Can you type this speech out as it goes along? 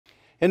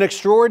An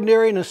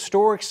extraordinary and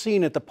historic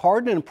scene at the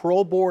Pardon and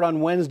Parole Board on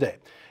Wednesday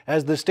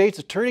as the state's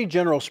Attorney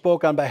General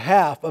spoke on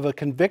behalf of a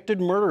convicted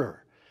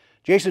murderer.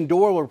 Jason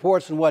Doyle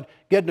reports on what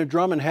Genter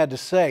Drummond had to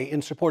say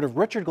in support of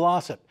Richard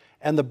Glossip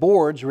and the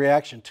board's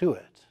reaction to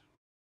it.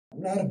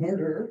 I'm not a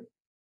murderer,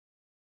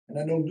 and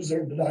I don't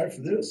deserve to die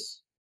for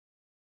this.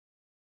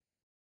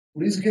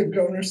 Please give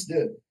Governor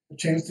Stitt a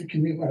chance to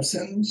commute my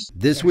sentence.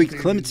 This week's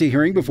clemency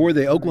hearing before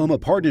the Oklahoma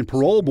Pardon and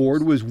Parole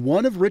Board was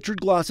one of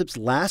Richard Glossip's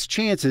last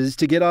chances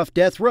to get off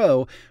death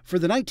row for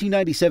the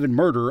 1997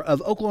 murder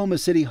of Oklahoma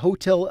City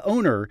hotel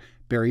owner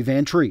Barry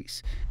Van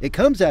Treese. It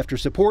comes after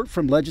support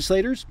from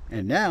legislators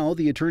and now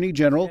the Attorney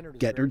General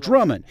Genter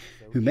Drummond,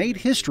 who made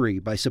history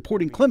by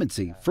supporting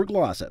clemency for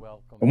Glossip.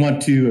 I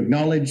want to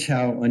acknowledge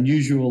how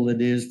unusual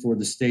it is for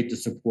the state to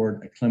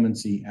support a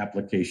clemency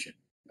application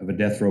of a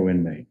death row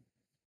inmate.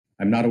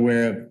 I'm not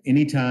aware of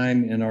any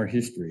time in our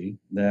history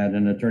that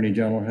an Attorney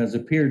General has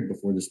appeared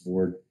before this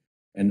board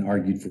and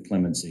argued for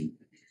clemency.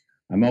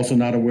 I'm also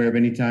not aware of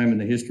any time in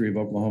the history of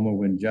Oklahoma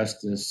when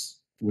justice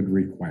would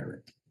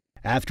require it.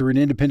 After an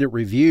independent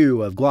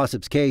review of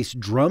Glossip's case,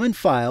 Drummond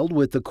filed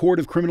with the Court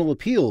of Criminal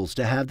Appeals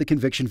to have the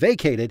conviction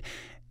vacated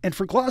and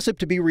for Glossip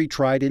to be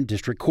retried in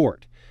district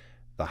court.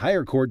 The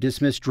higher court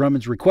dismissed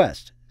Drummond's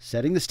request,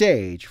 setting the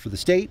stage for the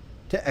state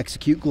to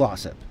execute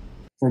Glossip.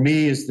 For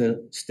me, as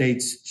the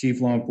state's chief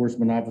law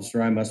enforcement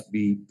officer, I must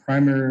be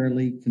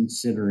primarily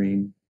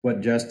considering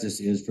what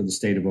justice is for the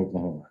state of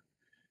Oklahoma.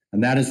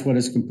 And that is what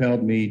has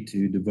compelled me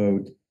to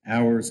devote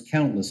hours,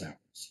 countless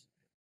hours,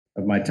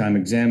 of my time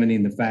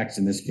examining the facts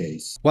in this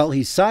case. While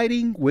he's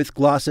siding with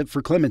Glossip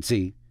for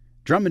clemency,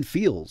 Drummond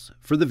feels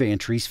for the Van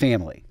Treese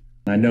family.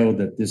 I know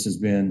that this has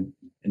been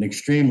an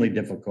extremely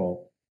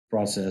difficult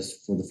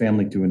process for the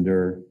family to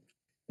endure,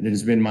 and it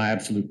has been my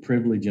absolute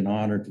privilege and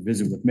honor to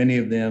visit with many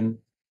of them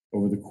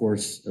over the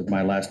course of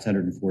my last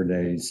 104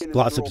 days.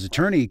 Glossip's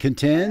attorney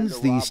contends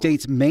the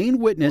state's main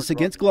witness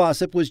against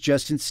Glossip was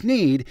Justin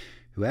Sneed,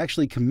 who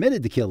actually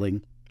committed the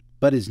killing,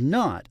 but is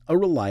not a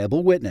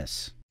reliable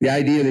witness. The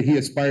idea that he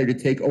aspired to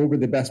take over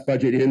the best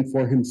budget in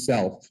for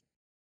himself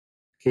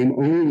came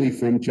only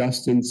from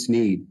Justin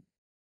Sneed,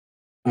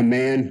 a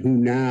man who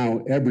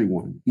now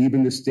everyone,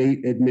 even the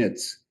state,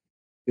 admits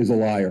is a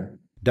liar.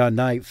 Don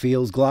Knight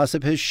feels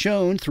Glossip has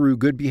shown through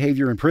good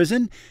behavior in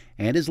prison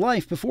and his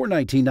life before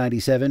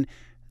 1997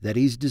 that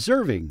he's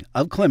deserving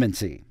of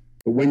clemency.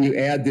 But when you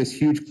add this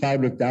huge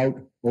cloud of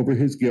doubt over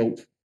his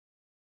guilt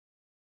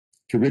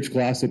to Rich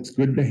Glossip's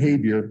good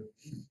behavior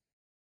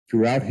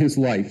throughout his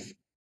life,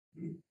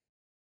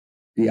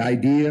 the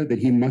idea that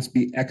he must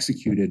be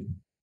executed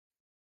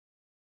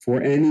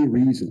for any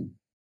reason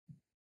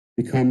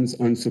becomes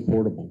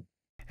unsupportable.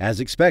 As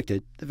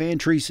expected, the Van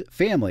Treese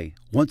family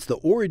wants the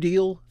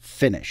ordeal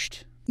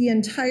finished. The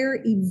entire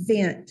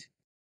event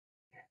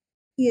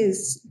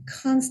is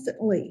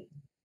constantly,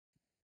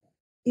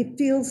 it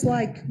feels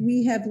like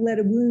we have let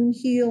a wound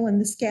heal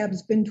and the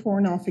scab's been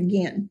torn off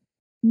again,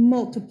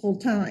 multiple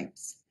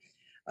times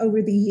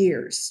over the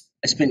years.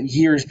 I spent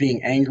years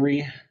being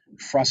angry,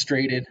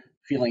 frustrated,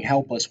 feeling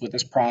helpless with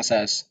this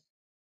process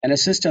and a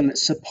system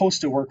that's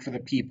supposed to work for the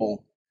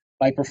people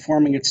by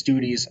performing its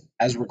duties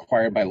as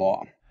required by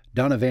law.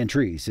 Donna Van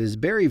Treese is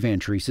Barry Van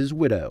Treese's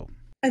widow.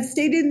 I've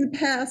stated in the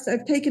past,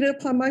 I've taken it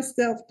upon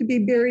myself to be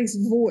Barry's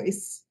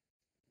voice.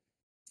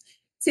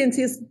 Since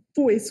his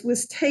voice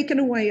was taken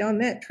away on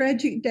that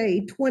tragic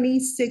day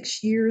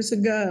 26 years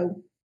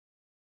ago.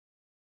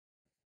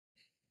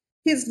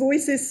 His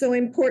voice is so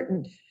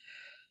important.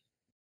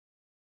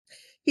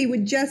 He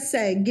would just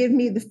say, "Give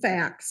me the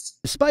facts."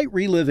 Despite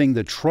reliving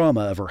the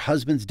trauma of her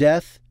husband's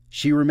death,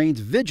 she remains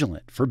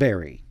vigilant for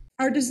Barry.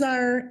 Our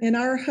desire and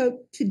our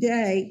hope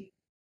today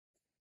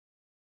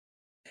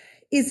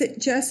is that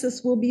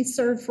justice will be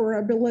served for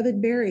our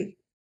beloved Barry,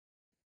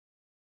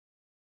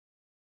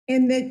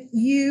 and that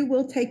you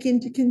will take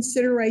into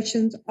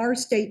consideration our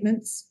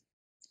statements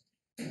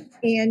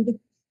and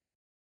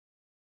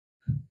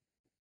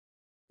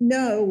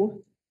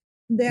know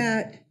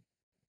that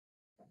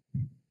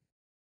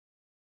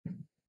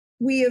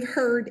we have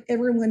heard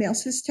everyone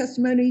else's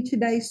testimony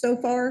today so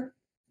far,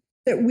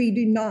 that we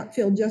do not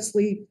feel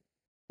justly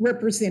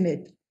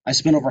represented. I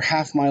spent over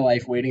half my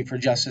life waiting for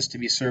justice to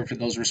be served to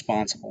those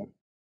responsible.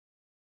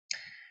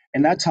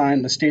 In that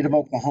time, the state of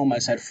Oklahoma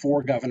has had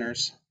 4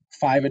 governors,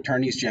 5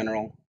 attorneys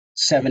general,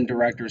 7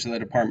 directors of the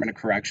Department of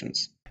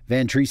Corrections.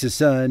 Van Treese's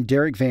son,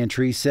 Derek Van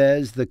Treese,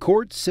 says the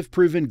courts have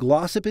proven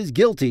Glossip is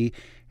guilty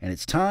and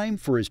it's time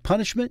for his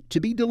punishment to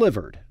be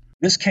delivered.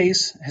 This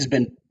case has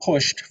been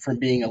pushed from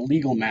being a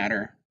legal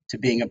matter to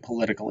being a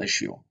political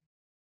issue.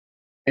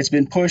 It's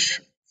been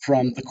pushed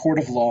from the court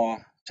of law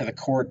to the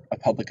court of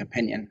public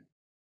opinion.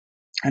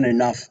 And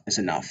enough is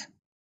enough.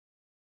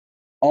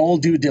 All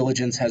due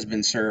diligence has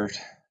been served.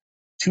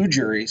 2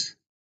 juries,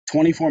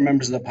 24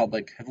 members of the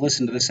public have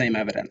listened to the same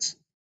evidence.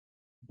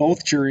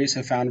 Both juries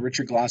have found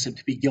Richard Glossip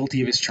to be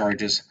guilty of his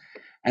charges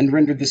and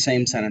rendered the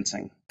same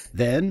sentencing.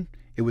 Then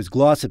it was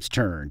Glossip's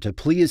turn to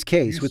plea his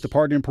case with the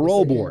Pardon and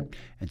Parole Board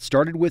and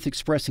started with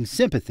expressing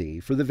sympathy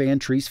for the Van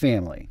Treese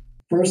family.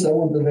 First, I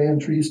want the Van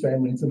Trees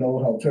family to know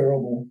how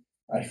terrible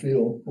I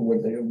feel for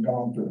what they have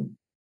gone through.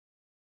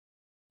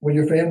 What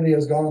your family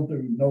has gone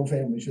through, no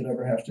family should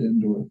ever have to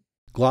endure.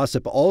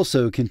 Glossip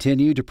also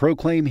continued to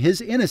proclaim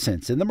his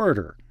innocence in the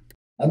murder.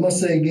 I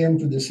must say again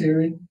for this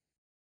hearing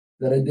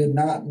that I did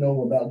not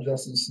know about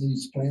Justin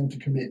Snead's plan to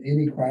commit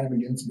any crime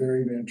against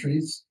Barry Van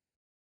Trees,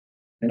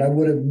 and I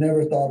would have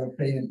never thought of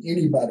paying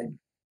anybody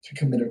to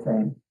commit a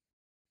crime.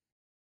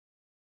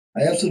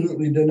 I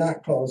absolutely did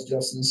not cause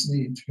Justin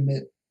Snead to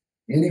commit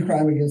any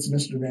crime against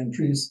Mr. Van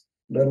Trees,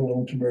 let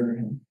alone to murder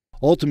him.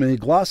 Ultimately,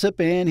 Glossip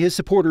and his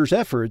supporters'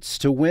 efforts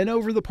to win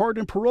over the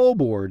Pardon and Parole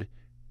Board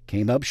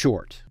came up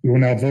short. We will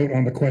now vote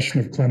on the question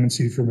of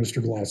clemency for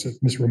Mr. Glossip.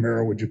 Ms.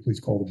 Romero, would you please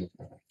call the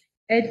vote?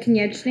 Ed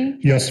Konieczny.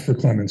 Yes for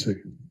clemency.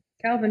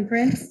 Calvin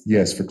Prince.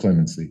 Yes for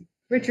clemency.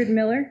 Richard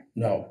Miller.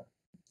 No.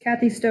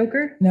 Kathy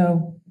Stoker.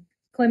 No.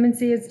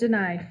 Clemency is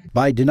denied.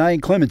 By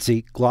denying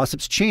clemency,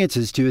 Glossip's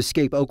chances to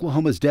escape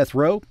Oklahoma's death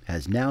row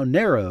has now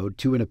narrowed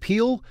to an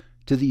appeal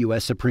to the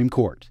U.S. Supreme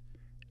Court.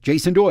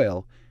 Jason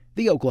Doyle,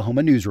 the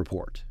Oklahoma News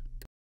Report.